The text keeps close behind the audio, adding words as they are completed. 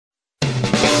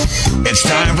It's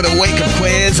time for the wake-up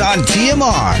quiz on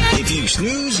TMR. If you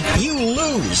snooze, you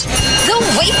lose. The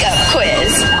wake-up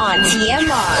quiz on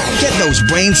TMR. Get those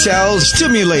brain cells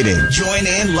stimulated. Join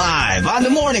in live on the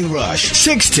Morning Rush,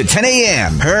 6 to 10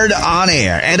 a.m. Heard on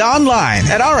air and online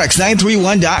at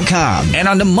rx931.com and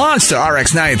on the Monster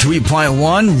RX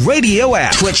 93.1 radio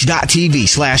app,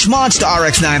 twitch.tv/Monster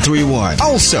RX931.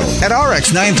 Also at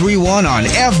RX931 on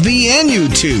FB and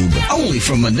YouTube. Only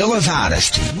from Manila's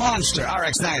hottest, Monster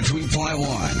RX 93.1.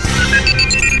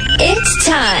 It's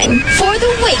time for the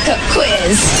wake-up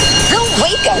quiz. The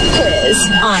wake-up quiz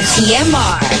on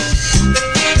TMR.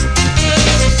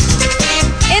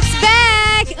 It's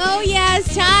back! Oh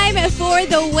yes, time for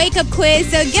the wake-up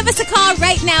quiz. So give us a call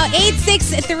right now,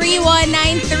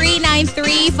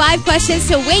 86319393. 5 questions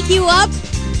to wake you up.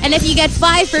 And if you get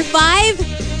 5 for 5,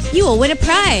 you will win a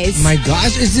prize. My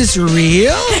gosh, is this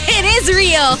real? It is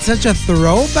real. It's such a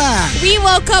throwback. We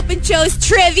woke up and chose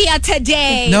trivia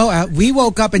today. No, we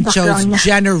woke up and chose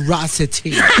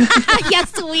generosity.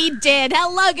 Yes, we did.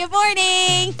 Hello, good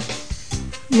morning.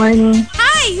 Morning.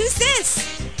 Hi, who's this?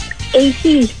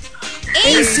 AC.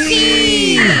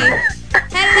 AC.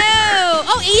 Hello.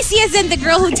 Oh, AC is in the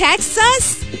girl who texts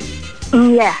us?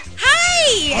 Yeah.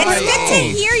 Hi. It's good to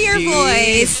hear your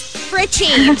voice. For a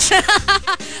change.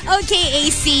 Okay,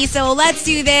 AC, so let's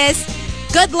do this.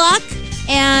 Good luck,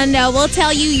 and we'll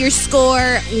tell you your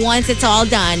score once it's all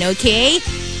done, okay?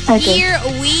 Here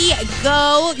we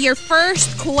go. Your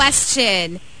first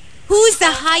question. Who's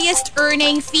the highest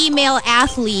earning female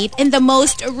athlete in the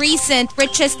most recent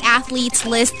richest athletes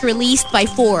list released by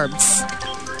Forbes?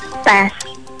 Pass.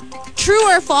 True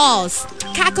or false?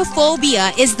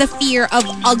 Cacophobia is the fear of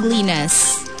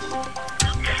ugliness.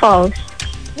 False.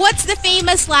 What's the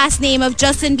famous last name of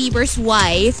Justin Bieber's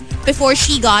wife before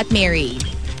she got married?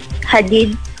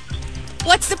 Hadid.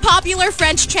 What's the popular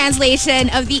French translation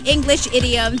of the English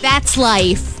idiom, that's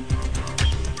life?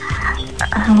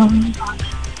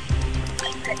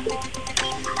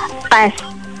 Pass.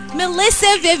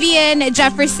 Melissa Vivian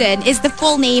Jefferson is the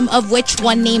full name of which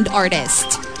one-named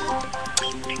artist?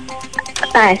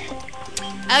 Pass.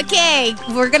 Okay,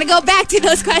 we're gonna go back to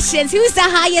those questions. Who's the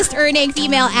highest earning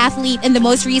female athlete in the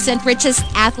most recent richest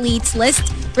athletes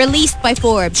list released by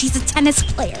Forbes? She's a tennis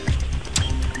player.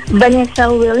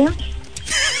 Vanessa Williams.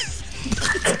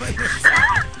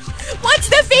 What's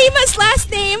the famous last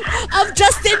name of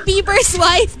Justin Bieber's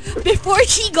wife before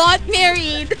she got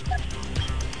married?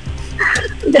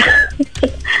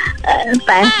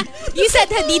 Pass. You said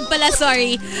Hadid pala,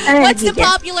 sorry. What's the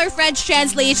popular French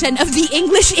translation of the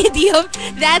English idiom,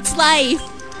 that's life?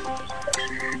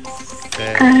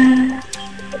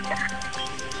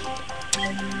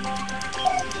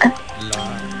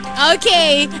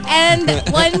 Okay, and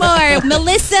one more.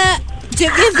 Melissa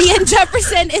Vivian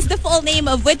Jefferson is the full name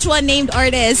of which one-named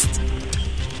artist?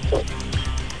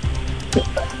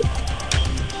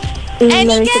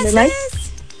 Any guesses?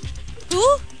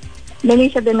 Who?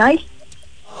 Vanessa Benoist.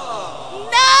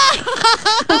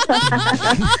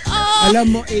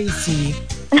 Alam mo, AC,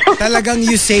 talagang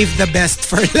you saved the best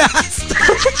for last.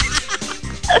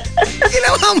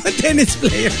 Ginawa mo tennis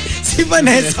player, si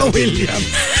Vanessa Williams.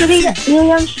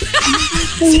 Williams.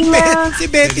 Si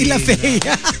Betty La Fea.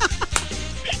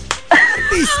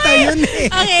 Artista yun eh.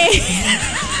 Okay.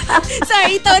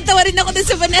 Sorry, tawa rin ako dun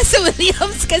sa Vanessa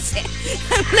Williams kasi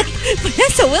I'm like,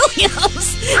 Vanessa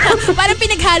Williams? Parang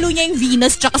pinaghalo niya yung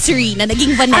Venus tsaka Serena,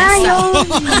 naging Vanessa.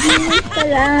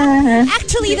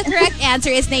 Actually, the correct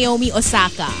answer is Naomi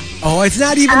Osaka. Oh, it's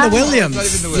not even the Williams.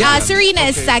 Serena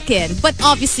is second, but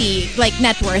obviously, like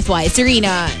net worth-wise,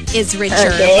 Serena is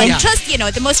richer. Okay. But just,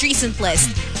 the most recent list.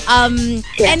 And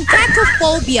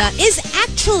cacophobia is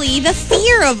actually the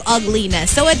fear of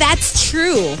ugliness. So that's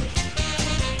true.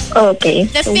 Okay.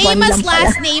 The famous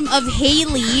last name of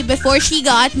Hailey before she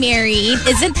got married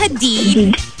isn't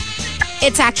Hadid.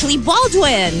 It's actually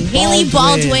Baldwin. Hailey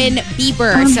Baldwin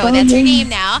Bieber. So that's her name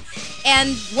now.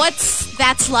 And what's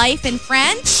that's life in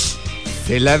French?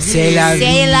 C'est la vie. C'est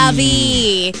la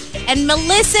vie. And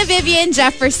Melissa Vivian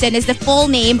Jefferson is the full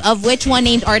name of which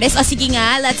one-named artist? O sige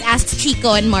nga, let's ask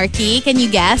Chico and Markki. Can you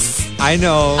guess? I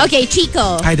know. Okay,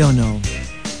 Chico. I don't know.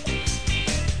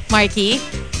 Markki?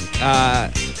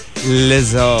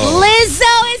 Lizzo.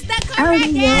 Lizzo is the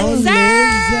correct answer.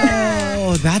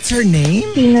 Lizzo. That's her name?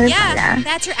 Yeah,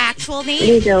 that's her actual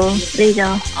name.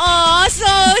 Lizzo. Oh, so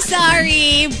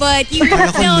sorry, but you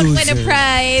don't win a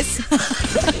prize.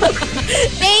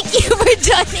 Thank you for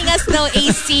joining us, though,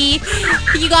 AC.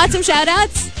 You got some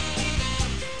shout-outs?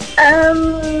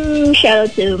 Shout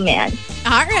out to man.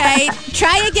 All right.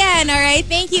 Try again, all right?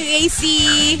 Thank you,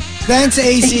 AC. Thanks,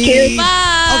 AC. Thank you.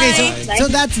 Bye. Okay, so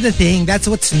that's the thing. That's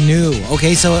what's new.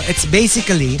 Okay, so it's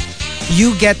basically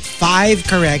you get 5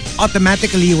 correct,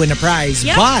 automatically you win a prize.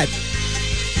 Yep. But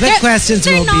the questions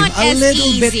they're will be not a as little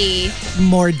easy. bit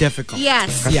more difficult.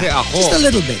 Yes. Kasi ako, just a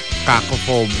little bit.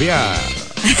 Cacophobia.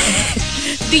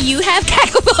 Do you have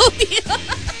cacophobia?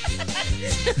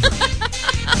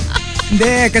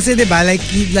 Hindi, kasi diba, like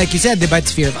you said, diba,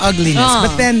 it's fear of ugliness.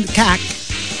 But then, cac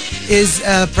is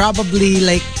probably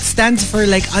like, stands for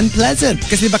like unpleasant.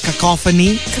 Kasi diba,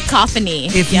 cacophony? Cacophony.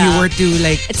 If you were to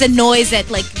like it's a noise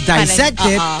that like dissect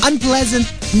parang, it, unpleasant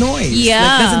noise. Yeah.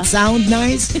 Like, doesn't sound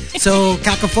nice. So,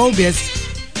 cacophobia is,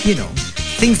 you know,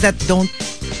 things that don't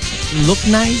look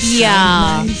nice.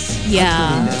 Yeah. Sound nice.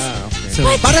 Yeah. Okay. So,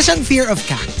 para siyang fear of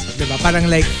cac. Diba? Parang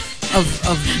like, of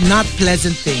not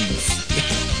pleasant things.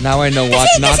 Now I know what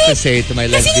not to say to my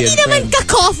Kasi lesbian hindi naman friend.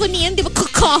 cacophony yan, di ba?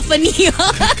 Cacophony.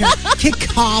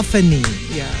 Cacophony.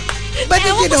 Yeah. But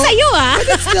Ewan you ko know, sa'yo, ah. but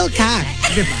it's still cac.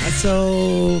 Diba?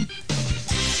 So,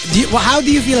 how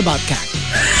do you feel about cac?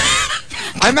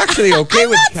 I'm actually okay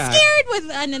with I'm not cat. scared with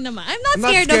ano naman. I'm not I'm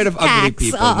scared of ugly cats.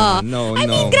 people. No, I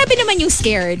mean, grabe naman yung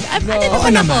scared. Ano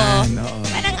naman ako?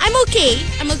 Parang, I'm okay.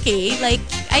 I'm okay. Like,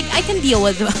 I can deal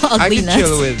with ugliness. I can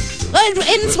chill with...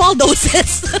 In small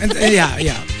doses. And, yeah.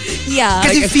 Yeah.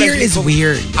 Kasi fear especially is kung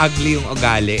weird. Ugly yung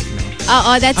ugali.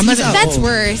 No? That's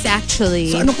worse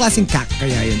actually. So, anong klaseng cac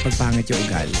kaya yun pag pangit yung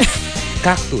ugali?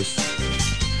 Cactus.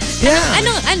 Yeah.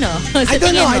 Ano? I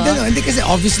don't know. Hindi kasi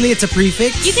obviously it's a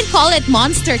prefix. You can call it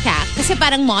monster cat kasi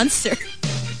parang monster.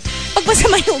 Pag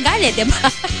masama yung ugali, di ba?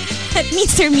 That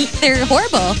means they're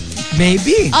horrible.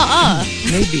 Maybe.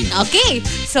 Maybe. Okay,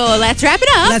 so let's wrap it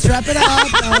up.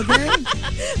 Okay.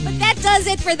 But that does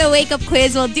it for the Wake Up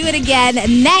Quiz. We'll do it again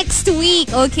next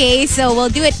week, okay? So we'll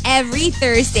do it every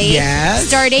Thursday. Yes.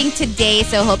 Starting today,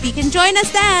 so hope you can join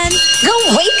us then. The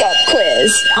Wake Up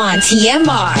Quiz on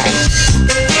TMR.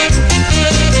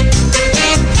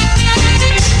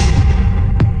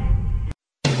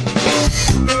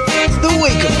 The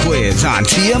Wake Up Quiz on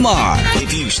TMR.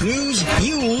 If you snooze,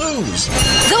 you lose.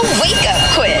 The Wake Up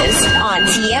Quiz on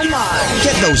TMR.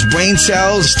 Get those brain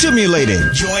cells stimulated.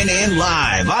 Join in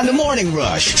live on the Morning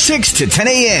Rush, 6 to 10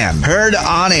 a.m. Heard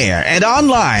on air and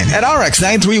online at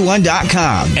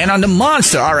rx931.com and on the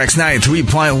Monster RX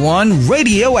 93.1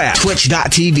 radio app,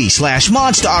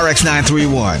 twitch.tv/Monster RX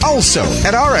 931. Also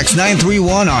at RX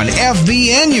 931 on FB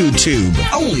and YouTube.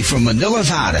 Only from Manila's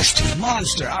hottest,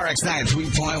 Monster RX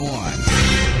 93.1.